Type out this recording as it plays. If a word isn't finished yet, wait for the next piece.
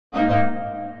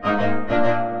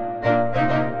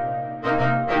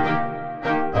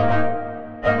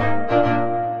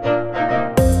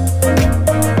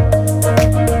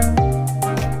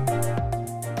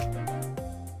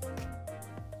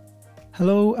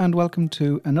and welcome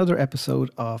to another episode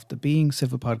of the Being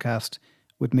Civil podcast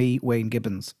with me, Wayne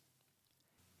Gibbons.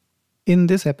 In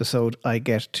this episode, I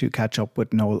get to catch up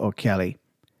with Noel O'Kelly.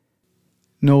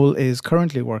 Noel is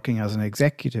currently working as an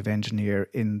executive engineer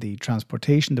in the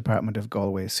Transportation Department of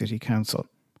Galway City Council.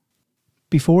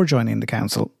 Before joining the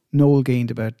council, Noel gained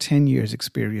about 10 years'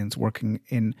 experience working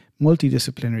in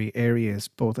multidisciplinary areas,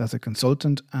 both as a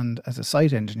consultant and as a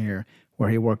site engineer,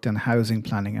 where he worked on housing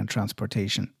planning and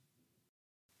transportation.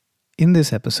 In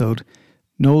this episode,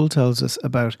 Noel tells us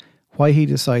about why he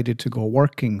decided to go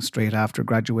working straight after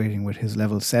graduating with his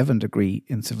level 7 degree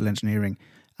in civil engineering,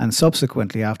 and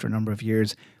subsequently, after a number of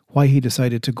years, why he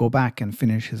decided to go back and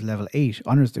finish his level 8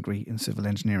 honours degree in civil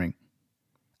engineering.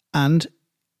 And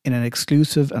in an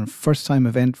exclusive and first-time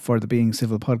event for the Being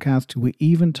Civil podcast, we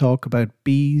even talk about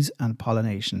bees and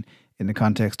pollination in the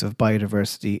context of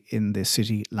biodiversity in the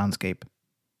city landscape.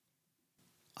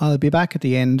 I'll be back at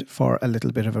the end for a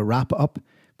little bit of a wrap-up,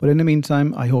 but in the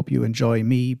meantime, I hope you enjoy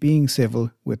me being civil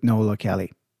with Noel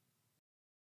O'Kelly.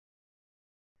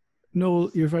 Noel,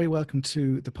 you're very welcome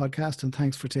to the podcast, and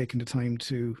thanks for taking the time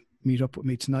to meet up with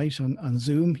me tonight on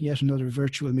Zoom, yet another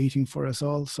virtual meeting for us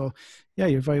all. So, yeah,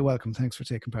 you're very welcome. Thanks for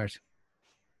taking part.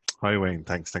 Hi, Wayne.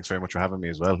 Thanks very much for having me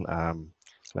as well.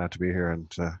 Glad to be here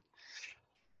and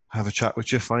have a chat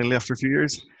with you finally after a few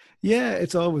years. Yeah,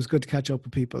 it's always good to catch up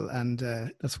with people, and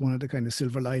that's one of the kind of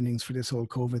silver linings for this whole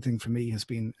COVID thing for me, has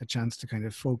been a chance to kind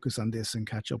of focus on this and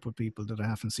catch up with people that I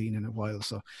haven't seen in a while.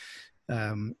 So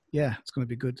yeah, it's going to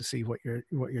be good to see what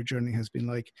your journey has been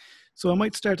like. So I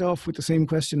might start off with the same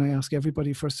question I ask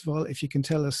everybody. First of all, if you can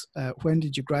tell us when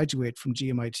did you graduate from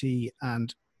GMIT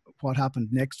and what happened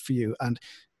next for you? And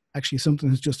actually, something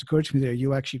has just occurred to me there.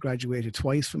 You actually graduated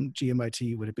twice from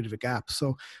GMIT with a bit of a gap.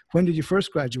 So when did you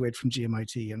first graduate from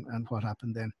GMIT and what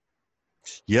happened then?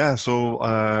 Yeah, so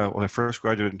when I first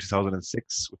graduated in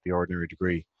 2006 with the ordinary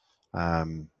degree, I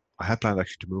had planned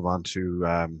actually to move on to,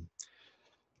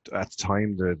 at the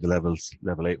time, the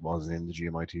level 8 wasn't in the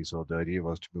GMIT, so the idea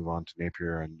was to move on to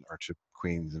Napier or to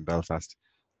Queen's in Belfast.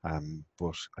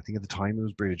 But I think at the time it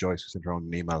was Breda Joyce who sent around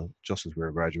an email just as we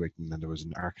were graduating, and there was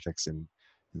an architect in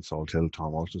Salt Hill,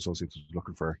 Tom Walsh Associates, was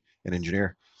looking for an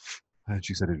engineer. And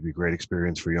she said it'd be a great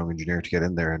experience for a young engineer to get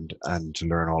in there and to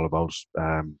learn all about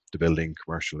the building,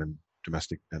 commercial and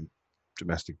domestic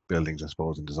buildings, I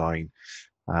suppose, and design.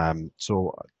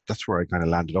 So that's where I kind of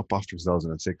landed up after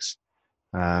 2006.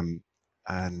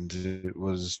 And it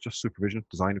was just supervision,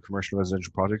 design of commercial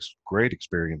residential projects. Great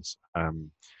experience.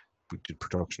 We did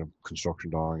production of construction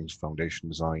drawings, foundation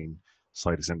design,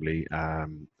 site assembly,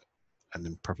 and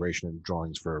then preparation and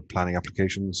drawings for planning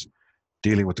applications,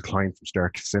 dealing with the client from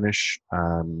start to finish,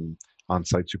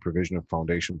 on-site supervision of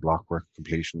foundation, block work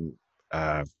completion,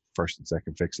 first and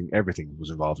second fixing, everything was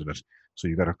involved in it. So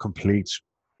you got a complete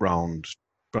round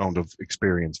of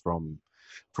experience from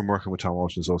working with Tom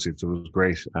Walsh Associates. It was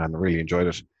great and I really enjoyed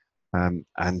it. And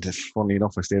funnily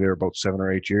enough, I stayed there about 7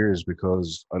 or 8 years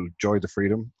because I enjoyed the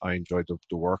freedom, I enjoyed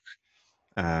the work,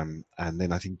 and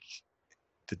then I think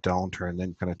the downturn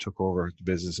then kind of took over the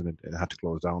business and it had to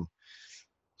close down.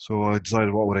 So I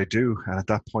decided, what would I do? And at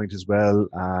that point as well,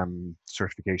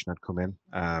 certification had come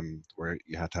in, where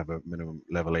you had to have a minimum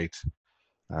level 8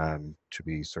 to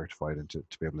be certified and to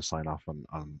be able to sign off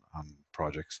on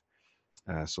projects.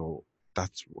 So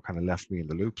that's what kind of left me in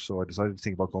the loop. So I decided to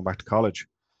think about going back to college.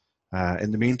 In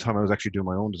the meantime, I was actually doing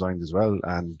my own designs as well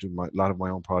and doing a lot of my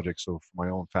own projects. So for my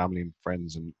own family and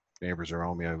friends and neighbours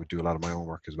around me, I would do a lot of my own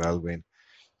work as well, Wayne.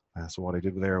 So what I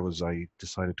did there was I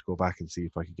decided to go back and see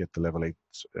if I could get the level 8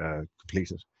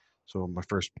 completed. So my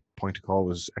first point of call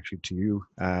was actually to you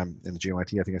in the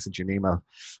GMIT. I think I sent you an email.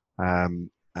 And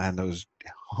I was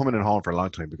humming and hawing for a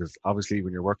long time because obviously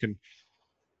when you're working,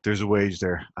 there's a wage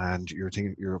there and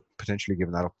you're potentially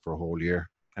giving that up for a whole year.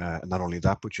 And not only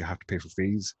that, but you have to pay for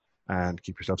fees and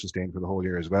keep yourself sustained for the whole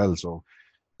year as well. So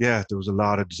yeah, there was a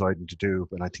lot of deciding to do.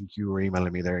 And I think you were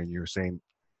emailing me there and you were saying,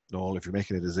 Noel, if you're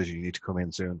making a decision, you need to come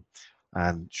in soon.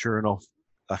 And sure enough,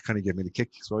 that kind of gave me the kick.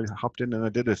 So I hopped in and I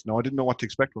did it. Now, I didn't know what to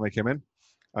expect when I came in,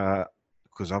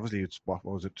 because obviously it's, what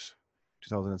was it,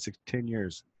 2006, 10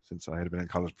 years since I had been in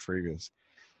college previous.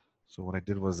 So what I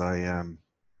did was I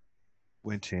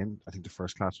went in. I think the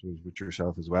first class was with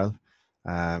yourself as well.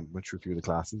 Went through a few of the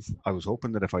classes. I was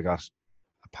hoping that if I got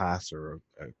a pass or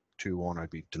a 2-1, I'd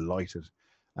be delighted,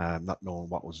 not knowing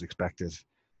what was expected.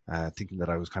 Thinking that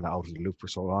I was kind of out of the loop for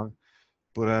so long.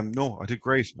 But no, I did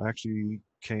great. I actually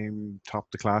came top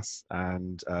of the class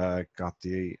and got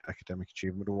the Academic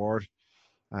Achievement Award,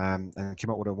 and came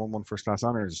out with a 1-1 first class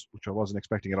honours, which I wasn't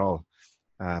expecting at all.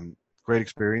 Great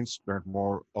experience, learned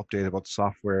more, updated about the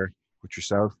software, with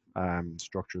yourself.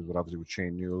 Structures with obviously with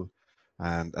Shane Newell,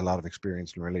 and a lot of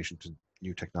experience in relation to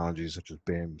new technologies such as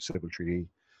BIM, Civil 3D,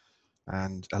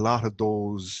 and a lot of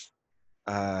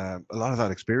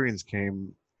that experience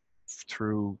came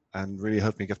through and really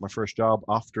helped me get my first job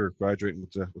after graduating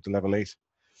with the level 8.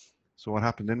 So what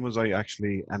happened then was I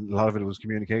actually, and a lot of it was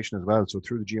communication as well. So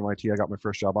through the GMIT, I got my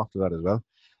first job after that as well.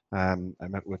 I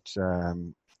met with,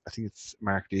 I think it's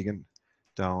Mark Deegan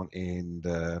down in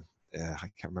I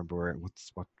can't remember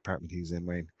what department he's in,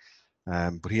 Wayne.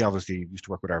 But he obviously used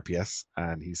to work with RPS,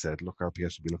 and he said, look,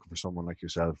 RPS would be looking for someone like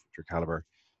yourself, your caliber.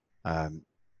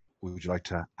 Would you like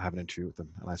to have an interview with them?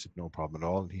 And I said, no problem at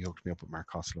all. And he hooked me up with Mark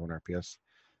Costello in RPS,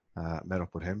 met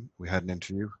up with him. We had an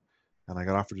interview, and I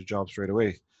got offered a job straight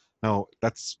away. Now,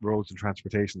 that's roads and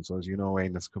transportation. So as you know,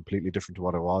 Wayne, that's completely different to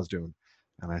what I was doing.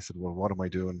 And I said, well, what am I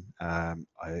doing?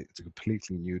 It's a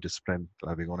completely new discipline that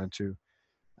I'll be going into.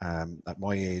 At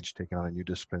my age, taking on a new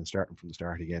discipline, starting from the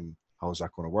start again, how is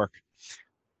that going to work?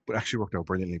 But it actually worked out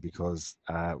brilliantly because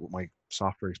with my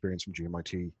software experience from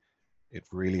GMIT, it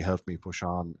really helped me push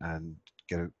on and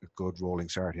get a good rolling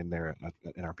start in there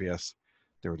in RPS.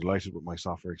 They were delighted with my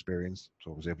software experience,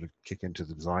 so I was able to kick into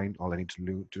the design. All I need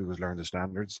to do was learn the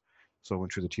standards. So I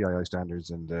went through the TII standards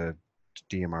and the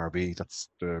DMRB, that's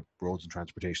the roads and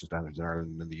transportation standards in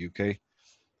Ireland and the UK,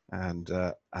 and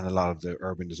a lot of the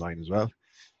urban design as well.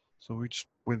 So we just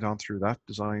went on through that,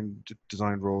 designed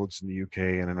roads in the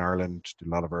UK and in Ireland, did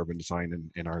a lot of urban design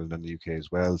in Ireland and the UK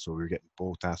as well. So we were getting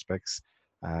both aspects.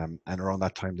 And around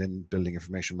that time, then building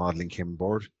information modeling came on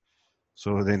board.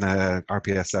 So then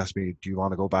RPS asked me, do you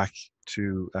want to go back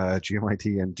to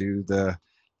GMIT and do the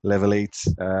level 8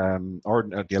 or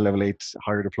the level 8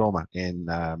 higher diploma in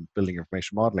building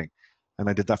information modeling? And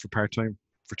I did that for part-time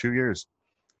for 2 years,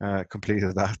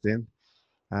 completed that then,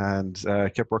 and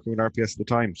kept working with RPS at the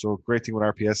time. So great thing with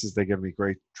RPS is they give me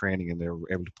great training, and they were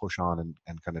able to push on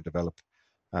and kind of develop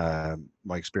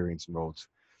my experience in roads.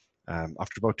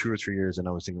 After about 2 or 3 years, and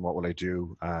I was thinking, what will I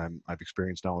do? I've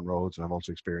experienced now in roads, and I've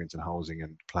also experienced in housing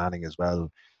and planning as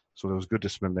well. So there was good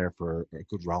discipline there for a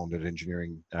good rounded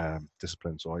engineering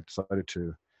discipline. So I decided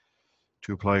to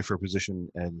apply for a position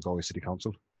in Galway City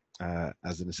Council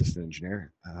as an assistant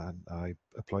engineer, and I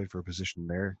applied for a position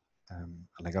there, and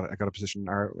I got a position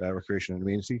in recreation and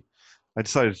amenity. I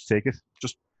decided to take it,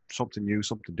 just something new,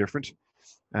 something different,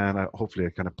 and hopefully I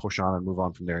kind of push on and move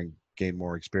on from there and gain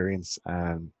more experience.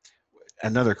 And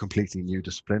another completely new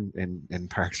discipline in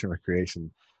parks and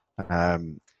recreation.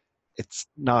 It's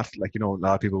not like, a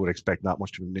lot of people would expect not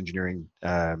much of an engineering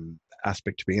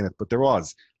aspect to be in it, but there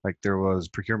was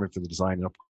procurement for the design and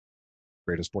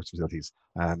upgrade of sports facilities.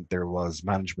 There was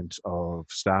management of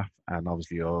staff and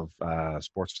obviously of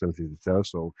sports facilities itself.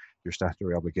 So your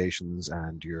statutory obligations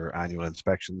and your annual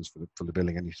inspections for the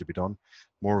building that needs to be done.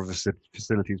 More of a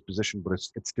facilities position, but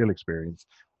it's still experience.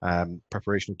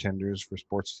 Preparation of tenders for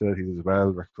sports facilities as well,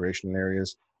 recreational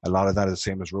areas. A lot of that is the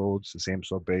same as roads, the same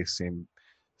sub-base,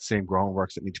 same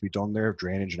groundworks that need to be done there,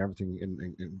 drainage and everything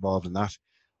involved in that.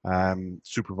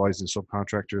 Supervising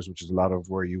subcontractors, which is a lot of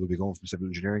where you will be going from civil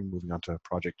engineering, moving on to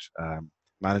project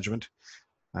management,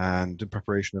 and the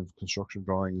preparation of construction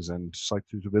drawings and site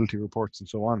suitability reports and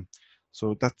so on.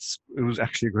 So it was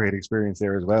actually a great experience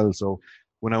there as well. So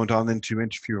when I went on into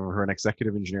interview for an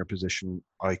executive engineer position,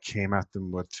 I came at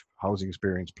them with housing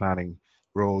experience, planning,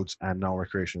 roads, and now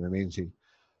recreation and amenity.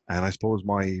 And I suppose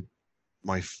my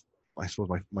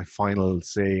final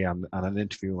say on an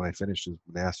interview when I finished is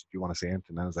when they asked, do you want to say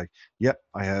anything? And I was like, yep,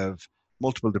 I have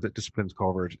multiple disciplines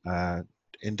covered,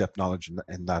 in-depth knowledge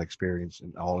in that experience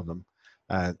in all of them.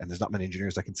 And there's not many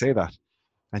engineers that can say that.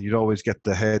 And you'd always get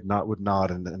the head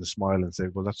nod and a smile and say,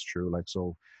 well, that's true. Like,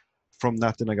 so from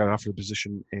that, then I got offered a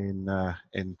position in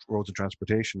roads and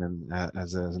transportation and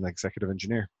as an executive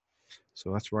engineer.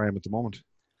 So that's where I am at the moment.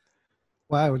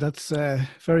 Wow, that's a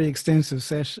very extensive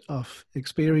set of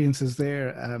experiences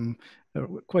there.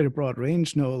 Quite a broad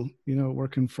range, Noel,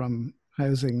 working from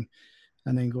housing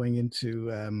and then going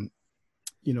into,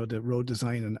 the road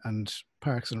design and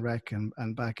parks and rec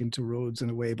and back into roads in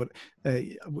a way. But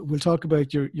we'll talk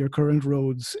about your current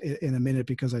roads in a minute,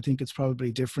 because I think it's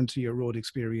probably different to your road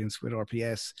experience with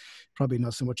RPS. Probably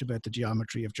not so much about the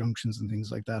geometry of junctions and things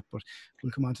like that, but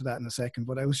we'll come on to that in a second.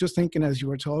 But I was just thinking as you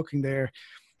were talking there,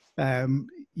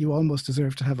 you almost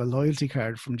deserve to have a loyalty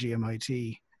card from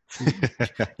GMIT.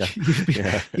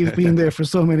 You've been there for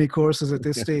so many courses at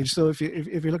this stage. So if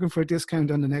you're looking for a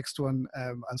discount on the next one,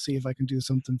 I'll see if I can do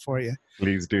something for you.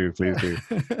 Please do.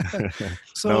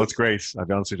 So, no, it's great. I'll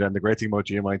be honest with you. And the great thing about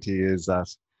GMIT is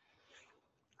that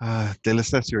They'll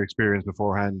assess your experience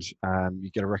beforehand.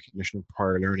 You get a recognition of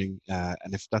prior learning,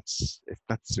 and if that's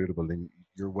suitable, then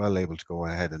you're well able to go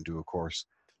ahead and do a course.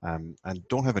 And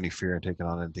don't have any fear in taking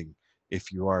on anything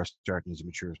if you are starting as a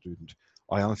mature student.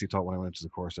 I honestly thought when I went to the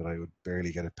course that I would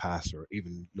barely get it passed, or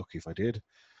even lucky if I did.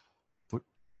 But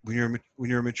when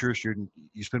you're a mature student,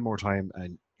 you spend more time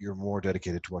and you're more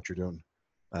dedicated to what you're doing.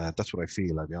 That's what I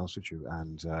feel. I'll be honest with you,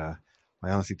 and I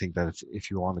honestly think that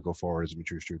if you want to go forward as a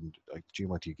mature student, like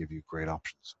GMIT give you great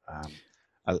options.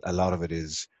 A lot of it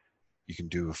is you can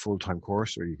do a full-time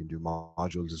course or you can do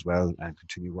modules as well and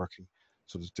continue working.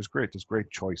 So there's great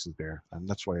choices there, and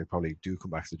that's why I probably do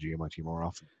come back to the GMIT more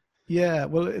often. Yeah,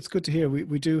 well, it's good to hear.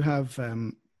 We do have,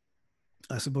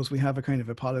 I suppose, we have a kind of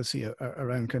a policy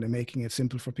around kind of making it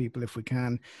simple for people if we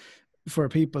can. For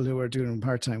people who are doing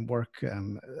part-time work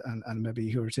and maybe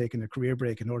who are taking a career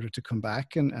break in order to come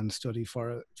back and study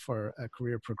for a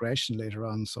career progression later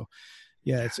on. So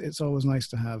yeah, it's always nice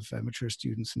to have mature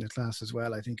students in the class as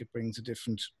well. I think it brings a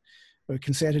different, or it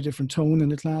can set a different tone in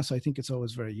the class. I think it's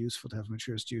always very useful to have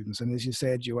mature students. And as you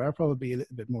said, you are probably a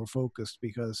little bit more focused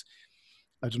because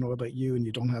I don't know about you, and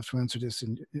you don't have to answer this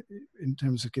in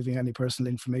terms of giving any personal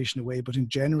information away, but in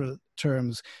general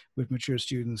terms, with mature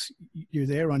students, you're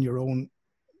there on your own.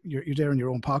 You're there in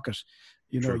your own pocket.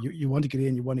 You know, True. you want to get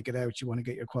in, you want to get out, you want to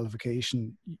get your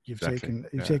qualification. Exactly.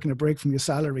 You've Yeah. taken a break from your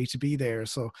salary to be there,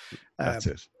 so That's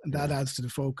it. that Yeah. adds to the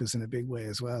focus in a big way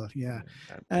as well. Yeah.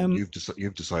 Yeah. And Um, you've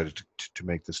decided to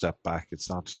make the step back.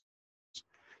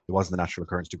 It wasn't a natural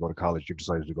occurrence to go to college. You've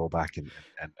decided to go back and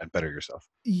better yourself.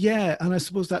 Yeah, and I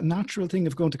suppose that natural thing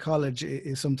of going to college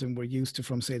is something we're used to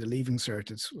from, say, the Leaving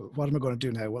Cert. It's, well, what am I going to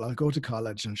do now? Well, I'll go to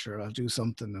college and sure, I'll do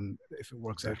something, and if it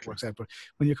works out, it Exactly. works out. But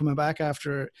when you're coming back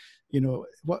after, you know,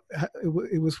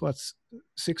 it was what,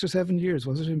 6 or 7 years,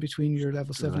 was it, in between your level It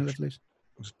was 7 and level 8?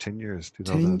 it was 10 years, 10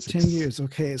 2006. years.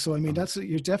 Okay. So, I mean, Um,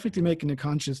 you're definitely making a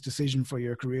conscious decision for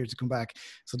your career to come back.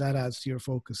 So that adds to your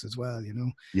focus as well, you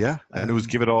know? yeah, and it was Um,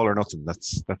 give it all or nothing.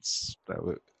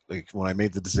 Like when I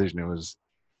made the decision, it was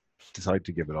decide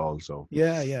to give it all. So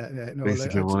yeah. No, like,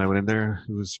 basically, when I went in there,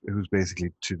 it was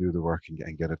basically to do the work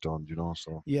and get it done.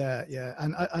 So yeah,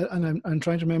 and I'm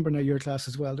trying to remember now your class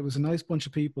as well. There was a nice bunch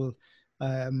of people.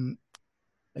 Um,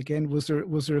 Again, was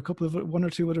there a couple of one or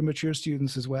two other mature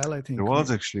students as well? I there think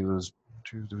was actually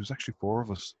there was actually four of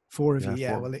us. four of you. Yeah,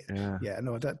 Yeah, four. well, Yeah, yeah,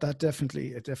 no, that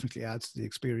definitely adds to the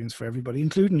experience for everybody,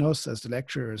 including us as the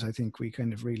lecturers. I think we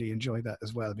kind of really enjoy that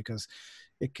as well because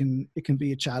it can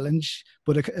be a challenge,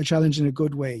 but a challenge in a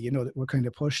good way. You know, that we're kind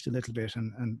of pushed a little bit,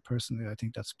 and personally, I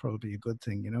think that's probably a good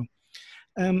thing. You know.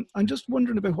 I'm just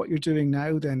wondering about what you're doing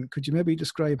now. Then, could you maybe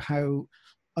describe how,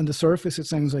 on the surface, it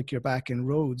sounds like you're back in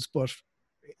roads, but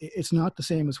it's not the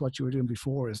same as what you were doing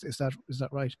before. Is that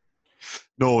right?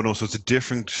 no, no. So it's a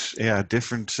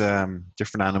different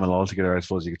animal altogether. I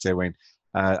suppose you could say, Wayne.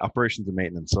 Operations and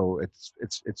maintenance. So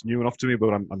it's new enough to me,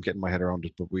 but I'm getting my head around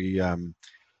it. But I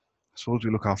suppose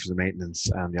we look after the maintenance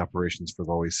and the operations for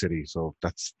Galway City. So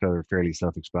that's fairly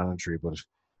self-explanatory. But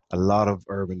a lot of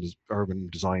urban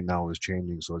design now is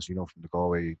changing. So as you know from the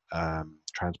Galway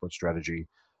transport strategy,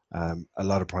 a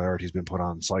lot of priority has been put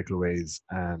on cycleways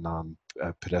and on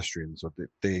pedestrians. So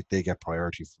they get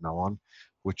priority from now on,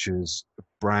 which is a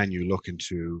brand new look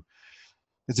into.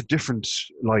 It's a different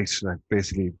light,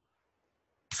 basically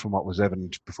from what was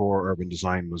evident before. Urban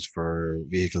design was for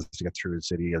vehicles to get through the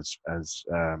city as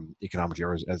economically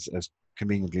or as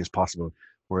conveniently as possible.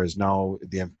 Whereas now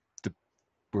the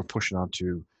we're pushing on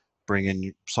to bring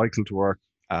in cycle to work,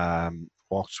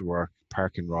 walk to work,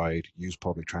 park and ride, use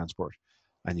public transport.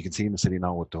 And you can see in the city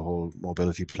now with the whole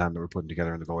mobility plan that we're putting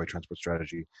together in the Galway transport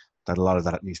strategy that a lot of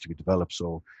that needs to be developed.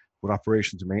 So with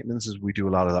operations and maintenance, is we do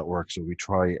a lot of that work. So we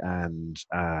try and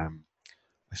I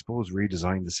suppose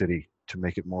redesign the city to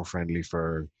make it more friendly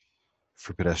for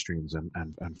pedestrians and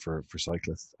for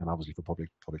cyclists and obviously for public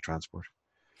transport.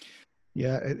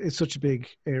 Yeah, it's such a big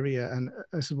area, and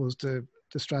I suppose the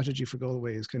strategy for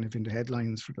Galway is kind of in the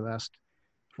headlines for the last.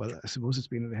 Well, I suppose it's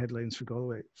been in the headlines for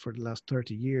Galway for the last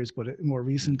 30 years, but more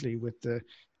recently with the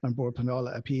An Bord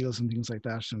Pleanála appeals and things like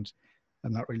that. And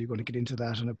I'm not really going to get into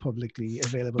that on a publicly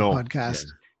available No, yeah, podcast.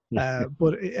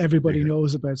 But everybody yeah,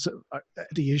 knows about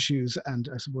the issues, and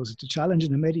I suppose it's a challenge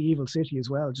in a medieval city as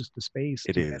well, just the space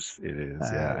it to get is. It is.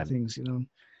 Yeah, things, you know.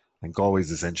 and Galway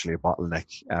is essentially a bottleneck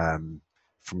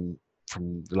from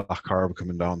from the Loch Carb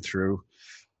coming down through,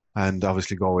 and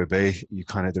obviously Galway Bay. You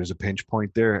kind of there's a pinch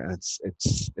point there, and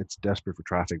it's desperate for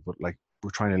traffic. But like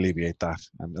we're trying to alleviate that,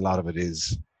 and a lot of it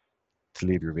is to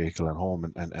leave your vehicle at home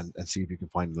and see if you can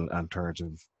find an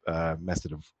alternative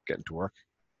method of getting to work.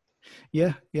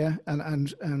 Yeah, yeah,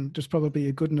 and there's probably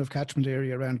a good enough catchment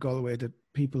area around Galway that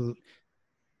people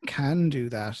can do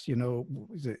that.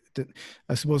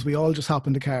 I suppose we all just hop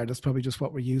in the car. That's probably just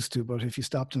what we're used to. But if you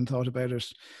stopped and thought about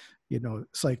it,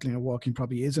 cycling or walking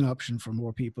probably is an option for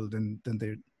more people than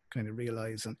they kind of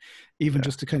realize. And even Yeah.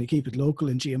 just to kind of keep it local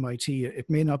in GMIT, it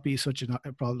may not be such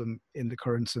a problem in the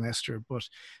current semester, but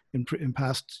in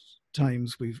past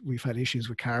times we've had issues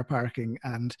with car parking,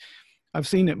 and I've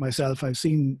seen it myself. I've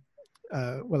seen,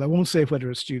 well, I won't say whether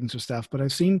it's students or staff, but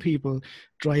I've seen people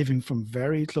driving from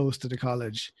very close to the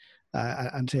college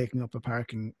and taking up a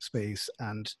parking space.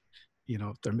 And,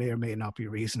 there may or may not be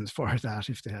reasons for that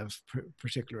if they have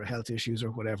particular health issues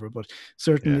or whatever. But Yeah.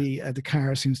 certainly the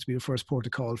car seems to be the first port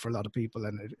of call for a lot of people.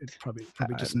 And it probably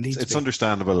just And needs to it's be.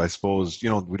 understandable, I suppose. We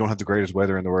don't have the greatest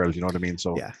weather in the world. You know what I mean?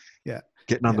 So Yeah. Yeah.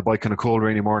 getting on Yeah. the bike on a cold,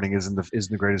 rainy morning isn't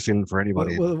the greatest feeling for Well,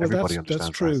 anybody, and well, well. everybody That's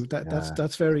understands that. true.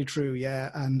 That's very true. Yeah,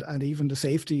 and even the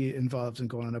safety involved in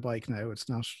going on a bike now, it's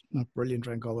not brilliant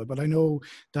around Galway, but I know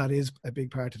that is a big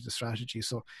part of the strategy.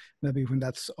 So maybe when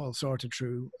that's all sorted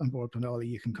through on board Planoli,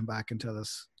 you can come back and tell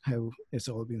us how it's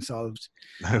all been solved.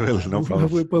 I will, no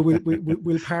problem. But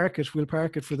we'll park it. We'll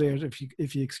park it for there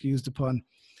if you excuse the pun.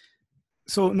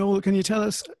 So Noel, can you tell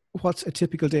us what's a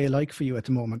typical day like for you at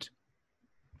the moment?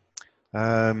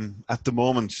 At the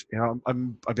moment,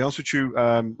 I'll be honest with you.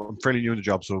 I'm fairly new in the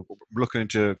job, so I'm looking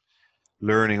into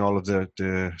learning all of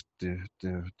the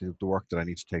work that I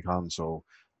need to take on. So,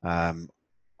 um,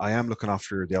 I am looking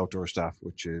after the outdoor staff,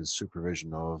 which is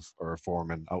supervision of our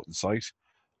foreman out in site,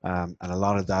 and a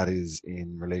lot of that is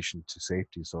in relation to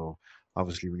safety. So,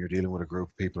 obviously, when you're dealing with a group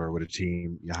of people or with a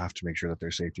team, you have to make sure that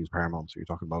their safety is paramount. So, you're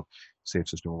talking about safe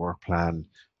system of work plan,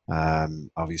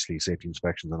 obviously safety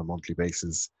inspections on a monthly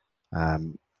basis.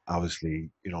 Um, Obviously,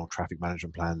 traffic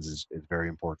management plans is very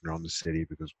important around the city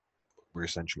because we're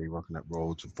essentially working at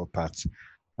roads and footpaths.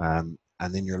 And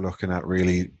then you're looking at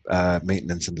really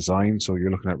maintenance and design. So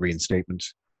you're looking at reinstatement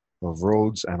of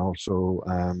roads and also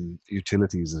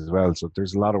utilities as well. So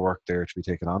there's a lot of work there to be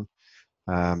taken on.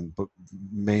 But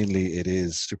mainly it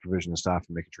is supervision of staff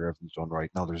and making sure everything's done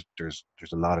right. Now there's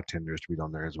a lot of tenders to be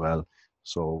done there as well.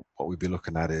 So what we'd be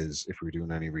looking at is if we're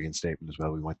doing any reinstatement as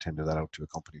well, we might tender that out to a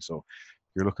company. So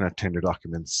you're looking at tender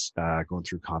documents, going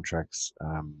through contracts,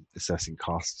 assessing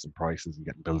costs and prices, and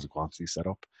getting bills of quantity set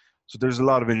up. So there's a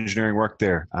lot of engineering work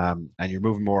there, and you're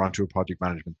moving more onto a project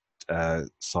management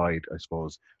side, I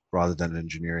suppose, rather than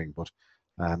engineering. But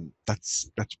that's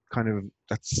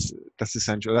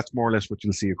essential. That's more or less what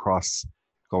you'll see across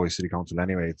Galway City Council.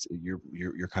 Anyway,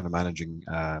 you're kind of managing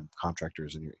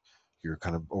contractors, and you're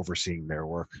kind of overseeing their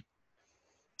work.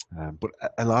 But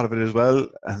a lot of it as well,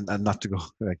 and not to go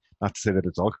not to say that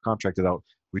it's all contracted out.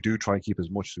 We do try and keep as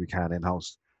much as we can in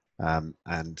house,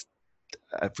 and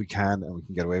if we can and we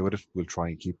can get away with it, we'll try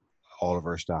and keep all of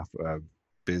our staff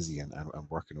busy and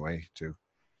working away too.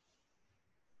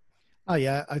 Oh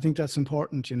yeah, I think that's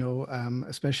important,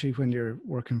 especially when you're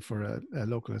working for a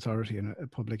local authority and a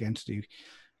public entity.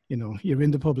 You're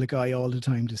in the public eye all the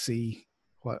time to see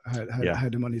Yeah. how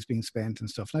the money's being spent and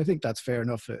stuff. And I think that's fair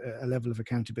enough. A level of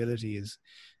accountability is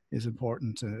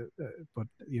important, but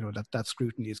that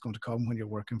scrutiny is going to come when you're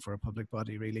working for a public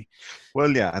body, really.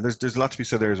 Well, yeah, and there's a lot to be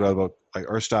said there as well about like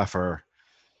our staff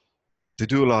they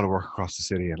do a lot of work across the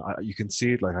city, and you can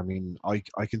see it. Like, I mean,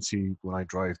 I can see when I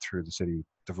drive through the city,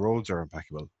 the roads are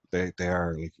impeccable. They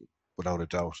are, like, without a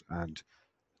doubt. And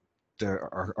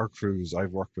our crews,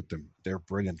 I've worked with them. They're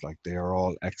brilliant. Like, they are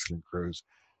all excellent crews.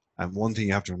 And one thing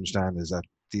you have to understand is that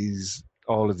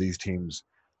all of these teams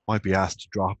might be asked to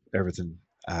drop everything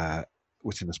uh,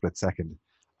 within a split second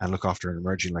and look after an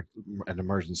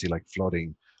emergency like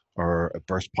flooding or a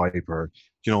burst pipe, or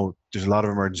there's a lot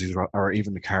of emergencies, or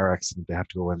even the car accident. They have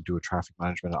to go and do a traffic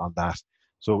management on that.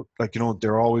 So, like,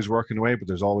 they're always working away, but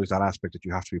there's always that aspect that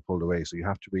you have to be pulled away. So you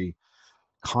have to be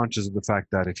conscious of the fact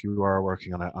that if you are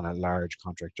working on a large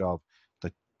contract job,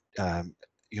 that um,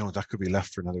 that could be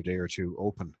left for another day or two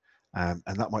open, and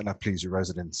that might not please your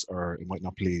residents, or it might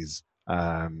not please,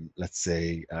 let's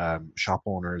say, shop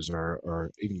owners,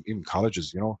 or even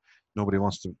colleges. Nobody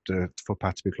wants the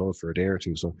footpath to be closed for a day or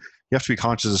two, so you have to be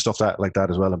conscious of stuff like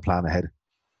that as well and plan ahead.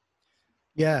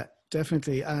 Yeah,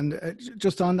 definitely. And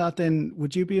just on that, then,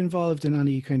 would you be involved in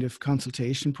any kind of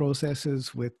consultation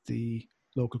processes with the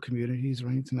local communities or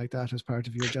anything like that as part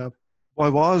of your job? Well,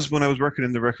 I was when I was working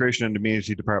in the recreation and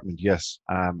amenity department, yes,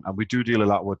 and we do deal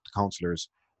a lot with councillors,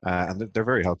 and they're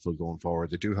very helpful going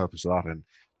forward. They do help us a lot, and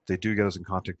they do get us in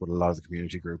contact with a lot of the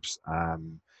community groups.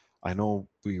 I know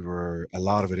a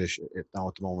lot of it now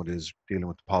at the moment is dealing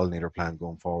with the pollinator plan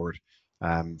going forward.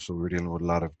 So we were dealing with a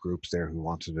lot of groups there who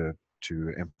wanted to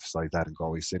to emphasize that in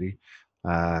Galway City.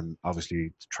 Obviously,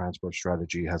 the transport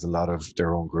strategy has a lot of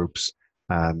their own groups.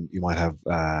 You might have,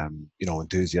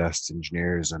 enthusiasts,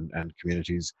 engineers, and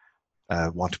communities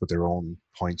want to put their own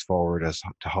points forward as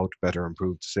to how to better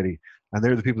improve the city, and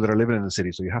they're the people that are living in the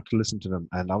city. So you have to listen to them,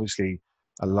 and obviously,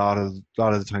 a lot of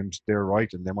the times they're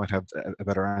right, and they might have a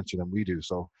better answer than we do.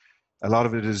 So a lot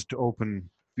of it is to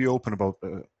be open about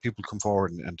people come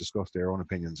forward and discuss their own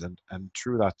opinions, and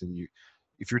through that, then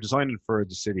if you're designing for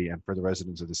the city and for the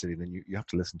residents of the city, then you have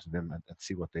to listen to them and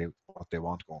see what they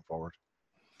want going forward.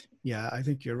 Yeah, I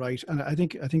think you're right, and I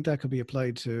think that could be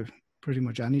applied to pretty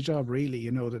much any job, really.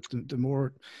 You know, that the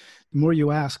more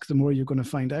you ask, the more you're going to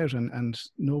find out, and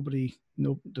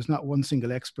there's not one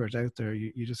single expert out there.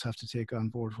 You just have to take on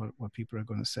board what people are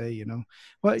going to say. You know,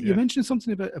 well, you Yeah. mentioned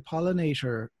something about a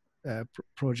pollinator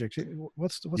project.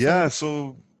 What's Yeah, that?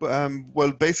 so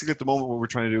well, basically at the moment what we're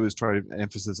trying to do is try to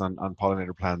emphasis on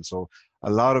pollinator plants. So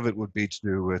a lot of it would be to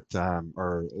do with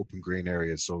our open green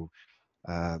areas. So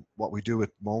what we do at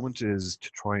the moment is to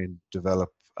try and develop.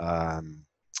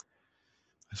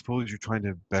 I suppose you're trying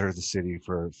to better the city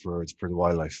for the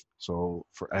wildlife. So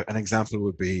for an example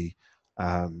would be,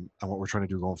 and what we're trying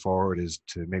to do going forward is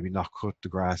to maybe not cut the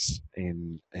grass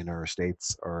in our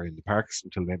estates or in the parks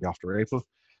until maybe after April,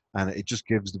 and it just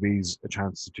gives the bees a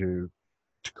chance to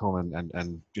come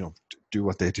and do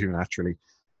what they do naturally.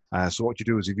 So what you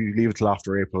do is if you leave it till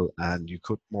after April and you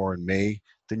cut more in May,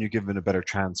 then you're given a better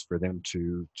chance for them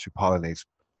to pollinate,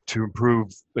 to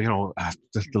improve the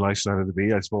lifestyle of the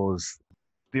bee, I suppose.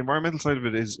 The environmental side of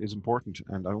it is important,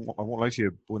 and I won't lie to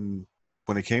you.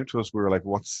 When it came to us, we were like,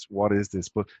 what is this?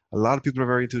 But a lot of people are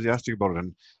very enthusiastic about it,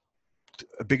 and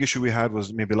a big issue we had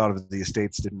was maybe a lot of the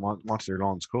estates didn't want their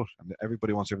lawns cut, and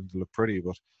everybody wants everything to look pretty,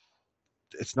 but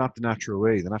it's not the natural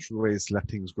way. The natural way is to let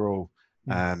things grow.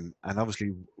 Yeah. And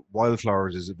obviously,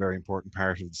 wildflowers is a very important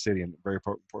part of the city and a very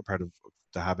important part of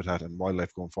the habitat and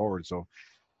wildlife going forward. So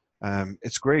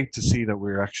it's great to see that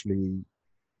we're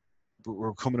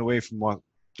coming away from what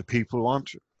the people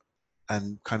want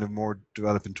and kind of more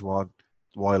develop into what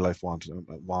wildlife wants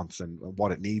and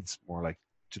what it needs more like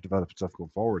to develop itself going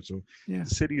forward. So Yeah. the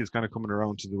city is kind of coming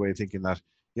around to the way of thinking that,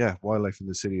 yeah, wildlife in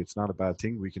the city, it's not a bad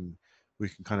thing. We can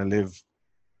kind of live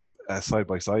side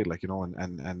by side,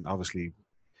 and obviously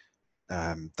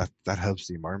that helps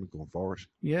the environment going forward.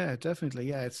 Yeah, definitely.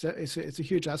 Yeah, it's a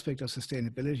huge aspect of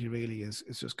sustainability. Really, is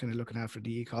it's just kind of looking after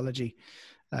the ecology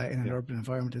in an Yeah. urban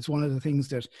environment. It's one of the things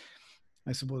that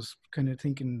I suppose, kind of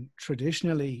thinking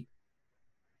traditionally,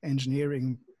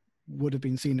 engineering would have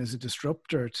been seen as a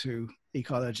disruptor to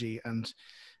ecology,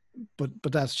 but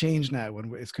that's changed now,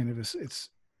 and it's kind of it's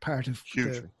part of the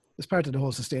Hugely. it's part of the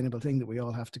whole sustainable thing that we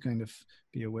all have to kind of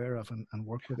be aware of and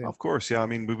work within. Of course, yeah. I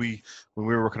mean, when we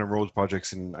were working on roads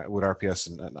projects with RPS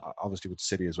and obviously with the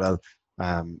city as well,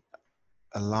 um,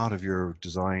 a lot of your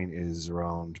design is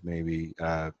around maybe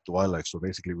the wildlife. So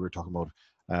basically, we were talking about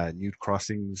newt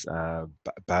crossings,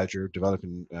 badger,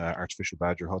 developing artificial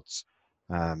badger huts,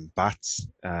 bats,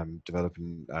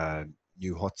 developing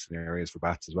new huts and areas for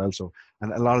bats as well. So,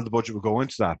 and a lot of the budget will go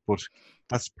into that, but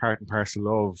that's part and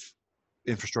parcel of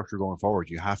infrastructure going forward.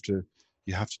 You have to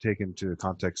take into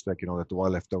context that that the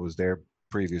wildlife that was there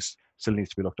previous still needs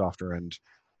to be looked after, and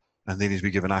they need to be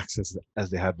given access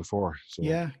as they had before. So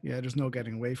Yeah, yeah. There's no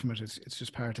getting away from it. It's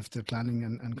just part of the planning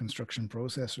and construction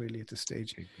process, really, at this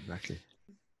stage. exactly.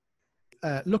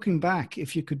 Looking back,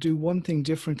 if you could do one thing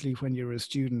differently when you were a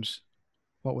student,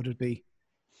 what would it be?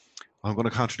 I'm going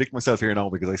to contradict myself here now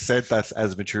because I said that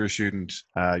as a mature student,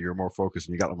 you're more focused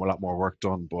and you got a lot more work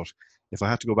done. But if I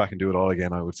had to go back and do it all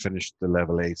again, I would finish the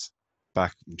level 8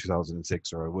 back in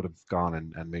 2006, or I would have gone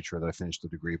and made sure that I finished the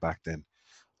degree back then.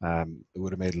 It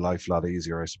would have made life a lot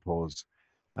easier, I suppose.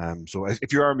 So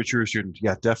if you are a mature student,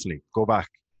 yeah, definitely go back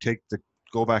and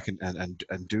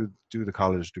do the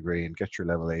college degree and get your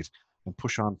level 8 and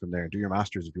push on from there. Do your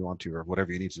masters if you want to, or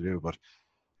whatever you need to do. But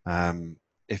um,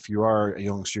 if you are a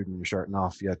young student, you're starting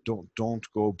off, yeah, don't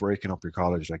go breaking up your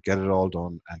college. Like, get it all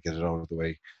done and get it out of the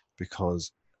way,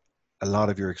 because a lot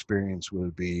of your experience will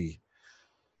be,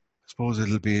 I suppose,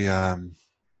 it'll be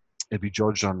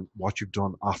judged on what you've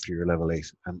done after your level 8,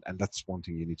 and that's one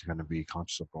thing you need to kind of be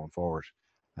conscious of going forward.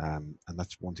 And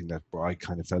that's one thing that where I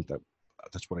kind of felt that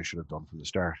that's what I should have done from the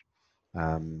start.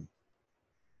 Um,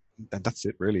 and that's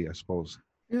it, really, I suppose.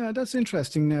 Yeah, that's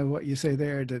interesting. Now, what you say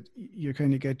there, that you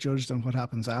kind of get judged on what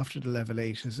happens after the level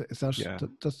 8. Is Yeah,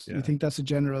 that's you yeah. think that's a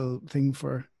general thing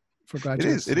for It is.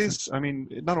 graduates? It is. I mean,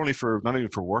 not only for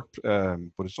work,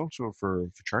 but it's also for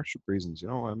chartership reasons.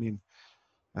 I mean,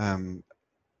 um,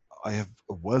 I have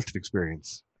a wealth of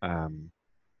experience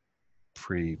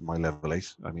pre my level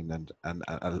 8. I mean, and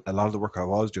a lot of the work I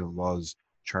was doing was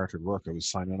chartered work. I was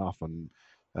signing off on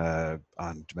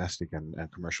domestic and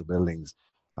commercial buildings.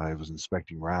 I was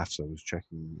inspecting rafts. I was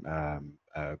checking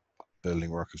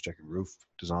building work. I was checking roof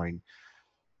design,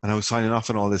 and I was signing off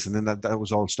on all this. And then that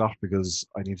was all stopped because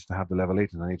I needed to have the level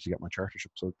 8 and I needed to get my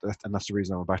chartership. So and that's the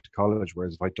reason I went back to college.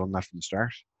 Whereas if I'd done that from the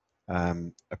start,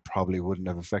 it probably wouldn't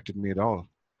have affected me at all.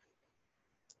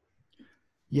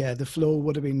 Yeah, the flow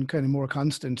would have been kind of more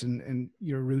constant in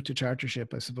your route to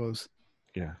chartership, I suppose.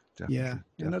 Yeah, Yeah, definitely.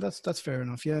 you know, Definitely. that's fair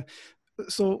enough. Yeah.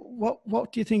 So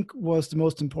what do you think was the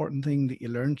most important thing that you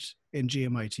learned in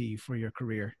GMIT for your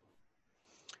career?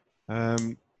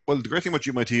 Well, the great thing about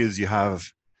GMIT is you have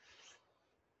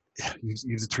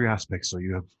the three aspects. So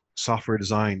you have software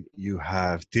design, you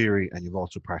have theory, and you've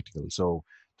also practical. So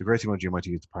the great thing about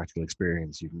GMIT is the practical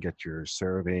experience. You can get your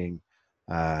surveying,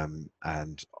 and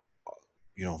and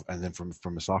then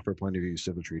from a software point of view,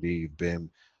 Civil 3D, BIM,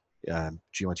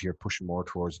 GMIT are pushing more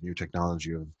towards new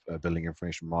technology of building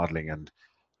information modeling and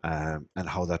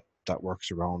how that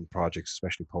works around projects,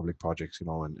 especially public projects,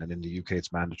 and in the UK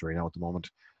it's mandatory now at the moment.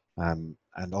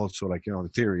 And also like, the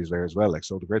theory is there as well. Like,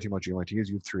 so the great thing about GMIT is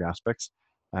you have three aspects.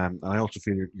 And I also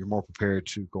feel you're more prepared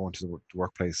to go into the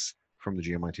workplace from the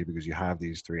GMIT because you have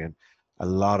these three. And a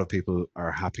lot of people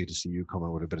are happy to see you come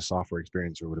in with a bit of software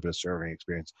experience or with a bit of surveying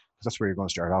experience, because that's where you're going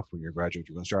to start off when you're a graduate.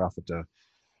 You're going to start off with the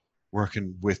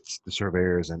working with the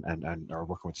surveyors and or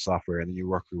working with the software, and then you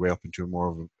work your way up into more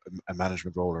of a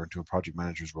management role or into a project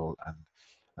manager's role.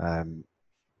 And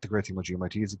the great thing about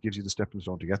GMIT is it gives you the stepping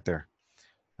stone to get there.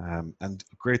 And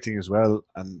a great thing as well,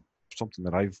 and something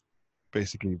that I've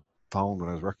basically found when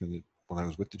I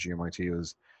was with the GMIT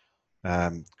was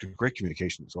great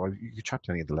communication. So you could chat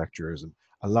to any of the lecturers, and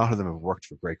a lot of them have worked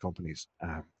for great companies.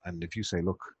 And if you say,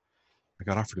 look, I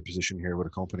got offered a position here with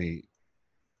a company,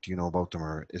 do you know about them,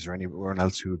 or is there anyone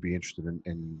else who would be interested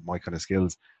in my kind of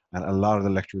skills? And a lot of the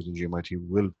lecturers in GMIT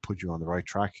will put you on the right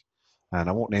track. And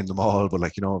I won't name them all, but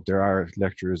like, there are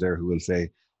lecturers there who will say,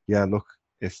 yeah, look,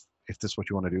 if this is what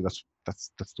you want to do,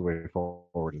 that's the way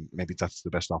forward, and maybe that's the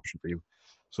best option for you.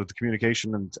 So the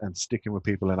communication and sticking with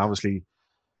people, and obviously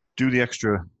do the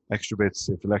extra bits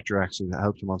if the lecturer actually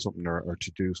helps them on something, or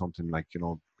to do something, like,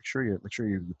 make sure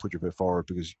you put your bit forward,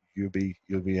 because you'll be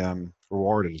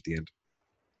rewarded at the end.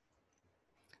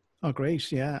 Oh,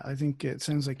 great. Yeah, I think it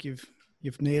sounds like you've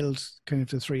nailed kind of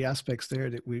the three aspects there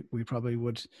that we probably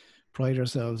would pride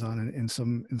ourselves on in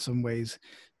some ways.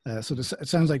 So it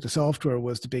sounds like the software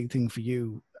was the big thing for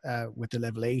you with the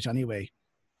level 8 anyway,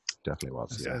 Definitely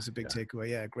was. Yeah, as a big yeah, takeaway.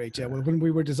 Yeah, great. Yeah, yeah, well, when we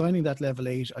were designing that level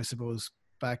 8, I suppose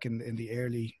back in the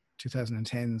early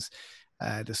 2010s,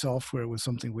 the software was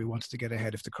something we wanted to get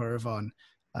ahead of the curve on,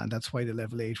 and that's why the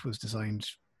level 8 was designed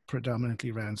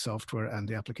predominantly around software and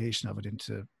the application of it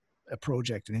into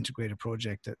an integrated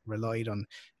project that relied on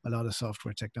a lot of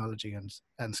software technology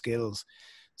and skills.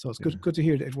 So it's yeah. good to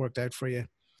hear that it worked out for you.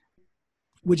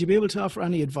 Would you be able to offer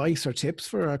any advice or tips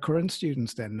for our current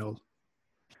students then, Noel?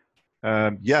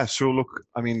 Yeah. So look,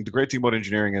 I mean, the great thing about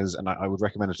engineering is, and I would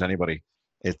recommend it to anybody,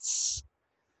 it's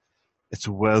it's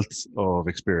a wealth of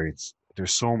experience.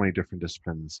 There's so many different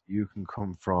disciplines. You can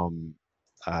come from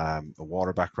a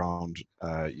water background.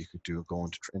 You could go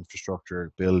into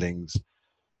infrastructure, buildings,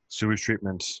 sewage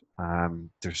treatment.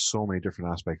 There's so many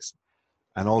different aspects.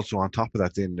 And also on top of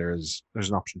that, then there's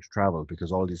an option to travel,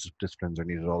 because all these disciplines are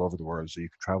needed all over the world. So you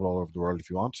can travel all over the world if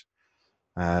you want.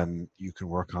 You can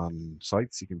work on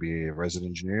sites. You can be a resident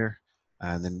engineer,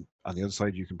 and then on the other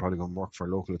side, you can probably go and work for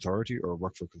a local authority or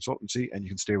work for a consultancy, and you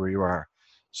can stay where you are.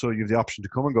 So you have the option to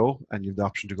come and go, and you have the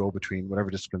option to go between whatever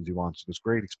disciplines you want. So there's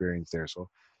great experience there. So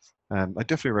I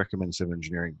definitely recommend civil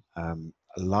engineering. A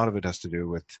lot of it has to do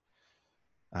with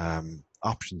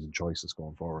options and choices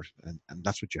going forward, and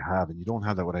that's what you have, and you don't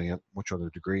have that with any much other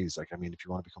degrees. Like, I mean, if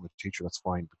you want to become a teacher, that's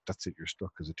fine, but that's it. You're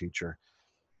stuck as a teacher.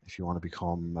 If you want to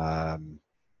become,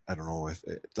 I don't know, if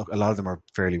look, a lot of them are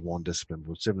fairly one discipline,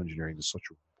 but civil engineering is such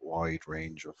a wide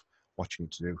range of what you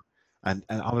need to do, and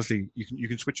honestly, you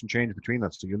can switch and change between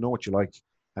that, so you'll know what you like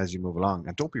as you move along,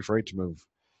 and don't be afraid to move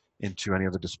into any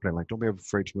other discipline. Like, don't be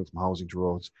afraid to move from housing to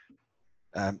roads.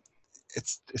 Um,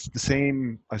 it's the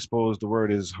same, I suppose. The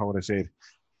word is, how would I say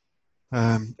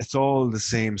it? It's all the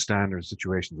same standard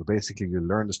situation. So basically, you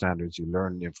learn the standards, you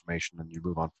learn the information, and you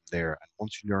move on from there. And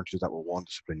once you learn to do that with one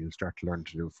discipline, you'll start to learn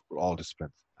to do it for all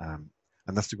disciplines. And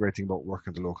that's the great thing about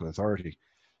working at the local authority.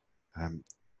 Um,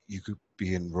 you could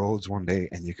be in roads one day,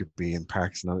 and you could be in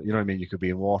parks another. You know what I mean? You could be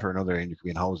in water another day, and you could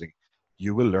be in housing.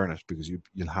 You will learn it because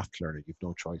you'll have to learn it. You've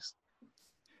no choice.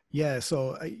 Yeah,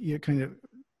 so you kind of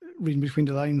reading between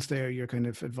the lines there, you're kind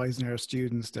of advising our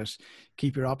students that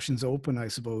keep your options open, I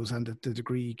suppose, and that the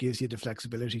degree gives you the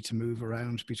flexibility to move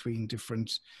around between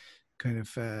different kind of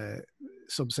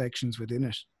subsections within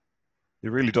it. It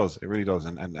really does. It really does.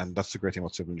 And that's the great thing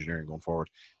about civil engineering going forward.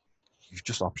 You've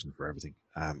just options for everything.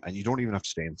 And you don't even have to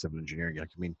stay in civil engineering.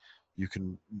 Like, I mean, you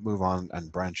can move on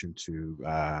and branch into,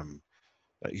 I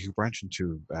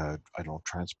don't know,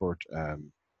 transport,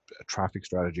 traffic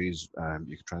strategies.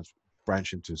 You can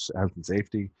branch into health and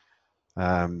safety.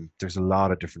 There's a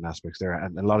lot of different aspects there.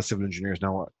 And a lot of civil engineers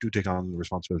now do take on the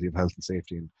responsibility of health and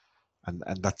safety. And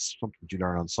that's something that you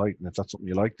learn on site. And if that's something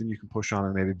you like, then you can push on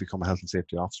and maybe become a health and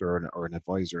safety officer or an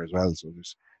advisor as well. So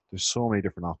there's so many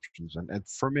different options, and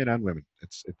for men and women,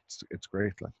 it's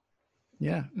great. Like,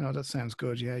 Yeah, no, that sounds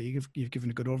good. Yeah, you've given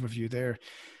a good overview there.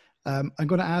 I'm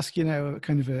going to ask you now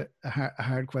kind of a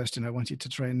hard question. I want you to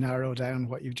try and narrow down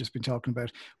what you've just been talking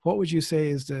about. What would you say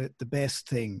is the best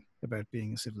thing about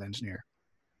being a civil engineer?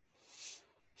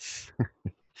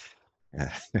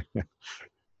 yeah.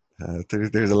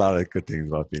 There's a lot of good things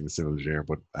about being a civil engineer,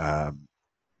 but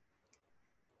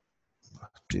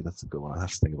gee, that's a good one. I have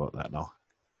to think about that now.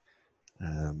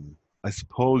 I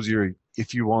suppose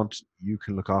if you want, you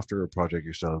can look after a project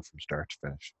yourself from start to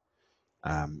finish.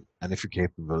 And if you're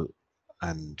capable,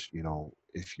 and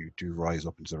if you do rise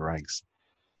up into the ranks,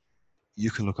 you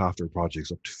can look after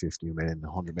projects up to 50 million,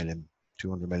 100 million,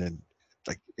 200 million.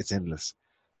 Like, it's endless.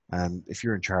 And if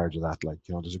you're in charge of that, like,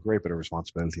 there's a great bit of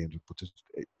responsibility, and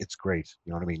it's great.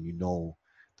 You know what I mean? You know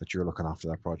that you're looking after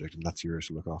that project, and that's yours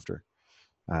to look after.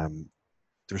 Um,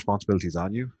 the responsibility is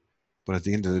on you, but at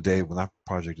the end of the day, when that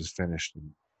project is finished,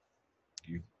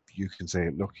 you you can say,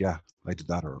 look, yeah, I did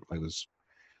that, or I was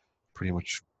pretty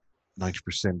much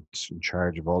 90% in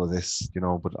charge of all of this.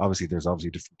 But obviously there's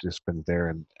different disciplines there,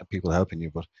 and people helping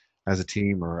you. But as a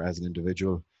team or as an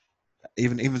individual,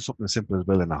 even something as simple as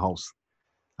building a house.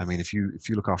 I mean, if you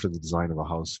look after the design of a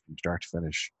house from start to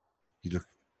finish, you look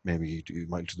maybe you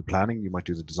might do the planning, you might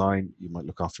do the design, you might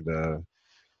look after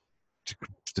to,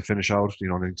 to finish out,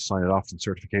 to sign it off and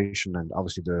certification, and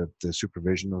obviously the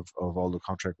supervision of all the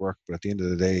contract work. But at the end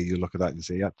of the day, you look at that and you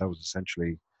say, yeah, that was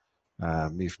essentially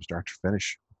me from start to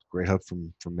finish. Great help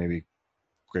from maybe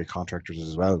great contractors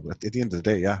as well. But at the end of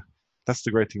the day, yeah, that's the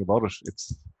great thing about it.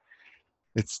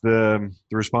 It's the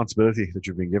responsibility that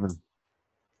you've been given.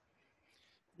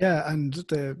 Yeah, and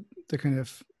the kind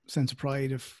of sense of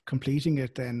pride of completing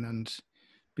it then, and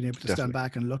being able to stand Definitely.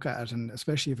 back and look at it, and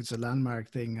especially if it's a landmark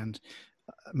thing, and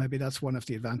maybe that's one of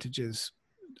the advantages.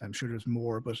 I'm sure there's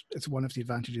more, but it's one of the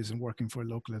advantages in working for a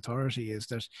local authority is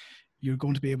that you're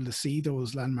going to be able to see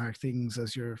those landmark things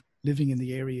as you're living in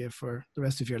the area for the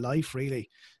rest of your life, really.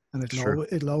 And Sure.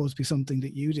 it'll always be something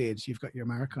that you did. You've got your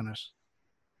mark on it.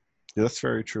 Yeah, that's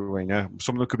very true, Wayne. Yeah,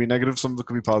 some of them could be negative, some of them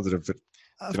could be positive. But,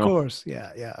 Of you know, course,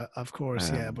 yeah, of course,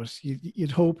 yeah. um, But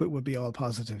you'd hope it would be all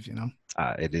positive.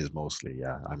 it is mostly,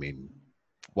 yeah. I mean,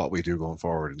 what we do going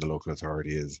forward in the local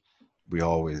authority is we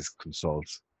always consult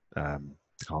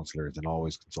the councillors and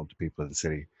always consult the people of the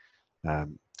city.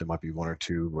 There might be one or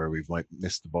two where we might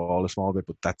miss the ball a small bit,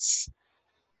 but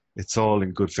it's all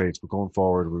in good faith. But going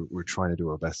forward, we're trying to do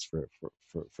our best for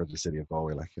the city of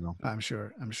Galway, like. I'm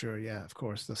sure, yeah, of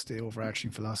course, that's the overarching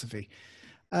philosophy.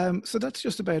 So that's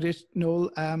just about it,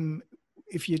 Noel.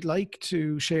 If you'd like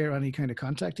to share any kind of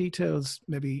contact details,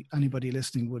 maybe anybody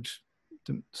listening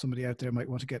somebody out there might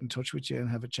want to get in touch with you and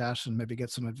have a chat and maybe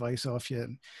get some advice off you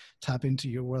and tap into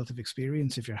your wealth of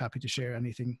experience if you're happy to share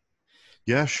anything.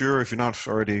 Yeah, sure. If you're not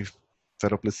already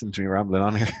fed up listening to me rambling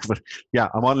on here, but yeah,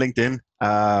 I'm on LinkedIn.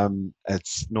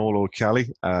 It's Noel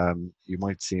O'Kelly. You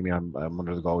might see me. I'm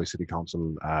under the Galway City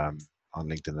Council on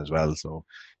LinkedIn as well. So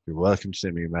you're welcome to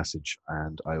send me a message,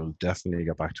 and I will definitely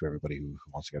get back to everybody who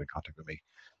wants to get in contact with me.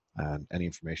 And any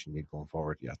information you need going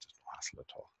forward, yeah, there's no hassle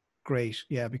at all. Great.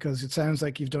 Yeah, because it sounds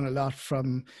like you've done a lot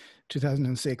from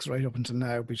 2006 right up until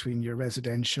now between your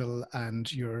residential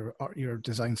and your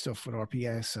design stuff with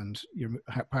RPS and your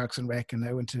Parks and Rec and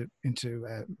now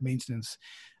into maintenance.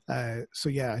 So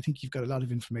yeah, I think you've got a lot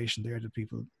of information there that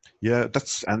people. Yeah,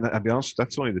 and I'll be honest,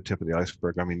 that's only the tip of the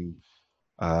iceberg. I mean,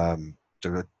 um,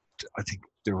 there, I think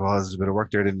there was a bit of work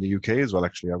there in the UK as well.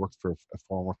 Actually, I worked for a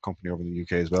former company over in the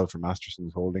UK as well for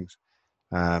Masterson's Holdings.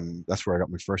 That's where I got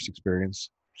my first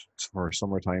experience for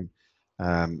summertime,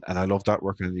 and I love that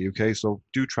working in the UK. So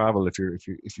do travel if you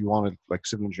want to, like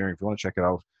civil engineering. If you want to check it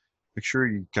out, make sure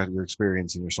you get your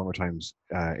experience in your summer times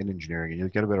in engineering, and you'll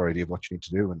get a better idea of what you need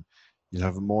to do, and you'll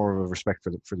have more of a respect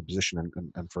for the position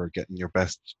and for getting your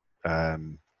best, I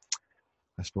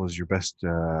suppose, your best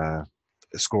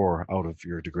score out of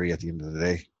your degree at the end of the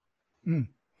day. Mm.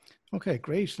 Okay,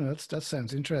 great. No, that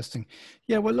sounds interesting.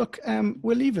 Yeah, well, look,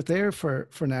 we'll leave it there for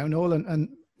now, Noel, and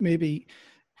maybe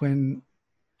when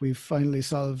we've finally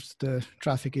solved the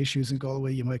traffic issues in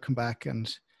Galway, you might come back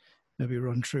and maybe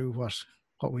run through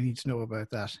what we need to know about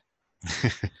that.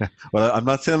 Well, I'm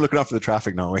not saying I'm looking after the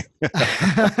traffic now. I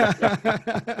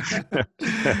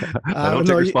don't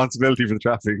take responsibility for the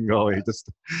traffic in Galway.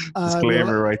 Just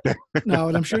disclaimer right there. No,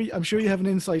 and I'm sure you have an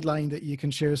inside line that you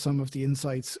can share some of the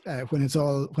insights when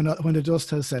the dust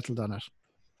has settled on it.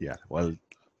 Yeah, well,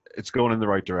 it's going in the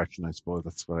right direction, I suppose.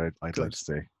 That's what I'd like to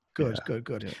say. Good.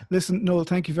 Yeah. Listen, Noel,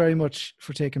 thank you very much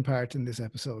for taking part in this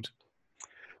episode.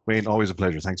 Wayne, always a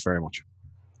pleasure. Thanks very much.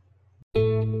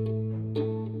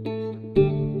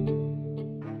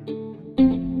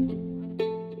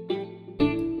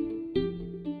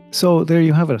 So there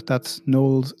you have it. That's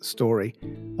Noel's story.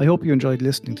 I hope you enjoyed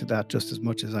listening to that just as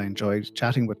much as I enjoyed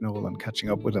chatting with Noel and catching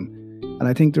up with him. And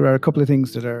I think there are a couple of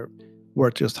things that are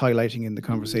worth just highlighting in the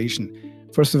conversation.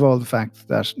 First of all, the fact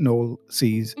that Noel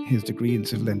sees his degree in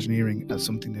civil engineering as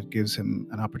something that gives him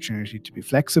an opportunity to be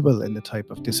flexible in the type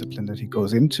of discipline that he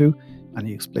goes into, and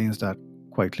he explains that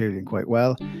quite clearly and quite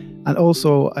well. And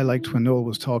also, I liked when Noel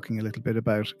was talking a little bit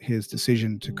about his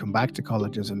decision to come back to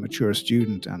college as a mature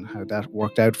student and how that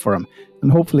worked out for him. And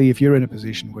hopefully, if you're in a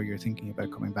position where you're thinking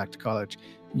about coming back to college,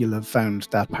 you'll have found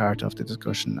that part of the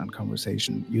discussion and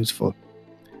conversation useful.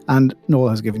 And Noel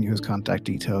has given you his contact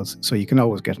details, so you can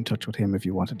always get in touch with him if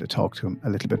you wanted to talk to him a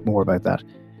little bit more about that.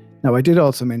 Now, I did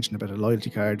also mention about a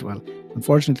loyalty card. Well,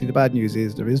 unfortunately, the bad news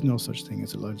is there is no such thing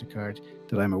as a loyalty card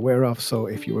that I'm aware of. So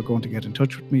if you were going to get in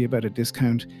touch with me about a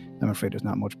discount, I'm afraid there's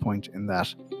not much point in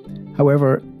that.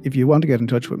 However, if you want to get in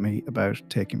touch with me about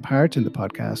taking part in the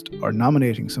podcast or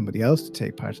nominating somebody else to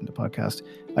take part in the podcast,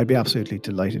 I'd be absolutely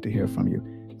delighted to hear from you.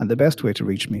 And the best way to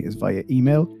reach me is via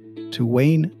email to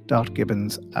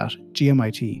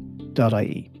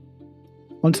wayne.gibbons@gmit.ie.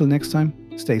 Until next time,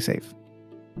 stay safe.